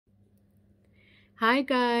Hi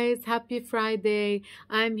guys, happy Friday.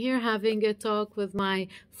 I'm here having a talk with my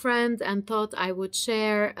friend and thought I would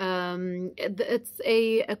share. It's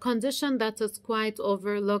a condition that is quite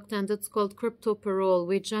overlooked and it's called Kryptopyrrole.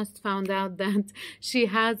 We just found out that she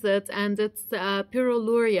has it and it's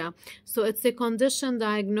pyroluria. So it's a condition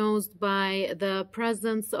diagnosed by the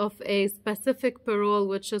presence of a specific pyrrole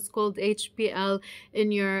which is called HPL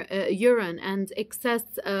in your urine, and excess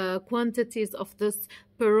quantities of this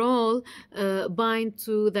Pyrrole bind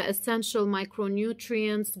to the essential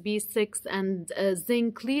micronutrients B6 and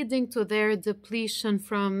zinc, leading to their depletion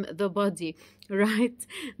from the body, right?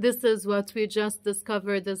 This is what we just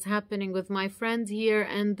discovered is happening with my friend here,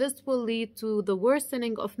 and this will lead to the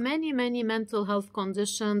worsening of many mental health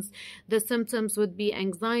conditions. The symptoms would be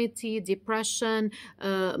anxiety, depression,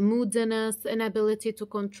 moodiness, inability to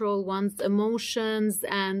control one's emotions,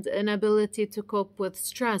 and inability to cope with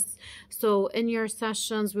stress. So in your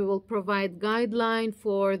session, we will provide guideline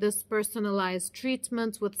for this personalized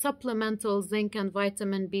treatment with supplemental zinc and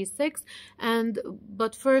vitamin B6.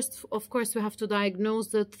 But first, of course, we have to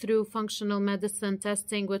diagnose it through functional medicine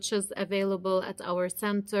testing, which is available at our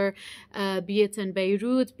center, be it in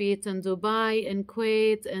Beirut, be it in Dubai, in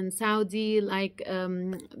Kuwait, in Saudi,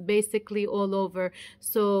 basically all over.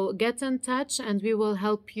 So get in touch and we will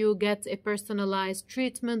help you get a personalized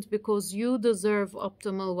treatment because you deserve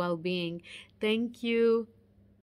optimal well-being. Thank you.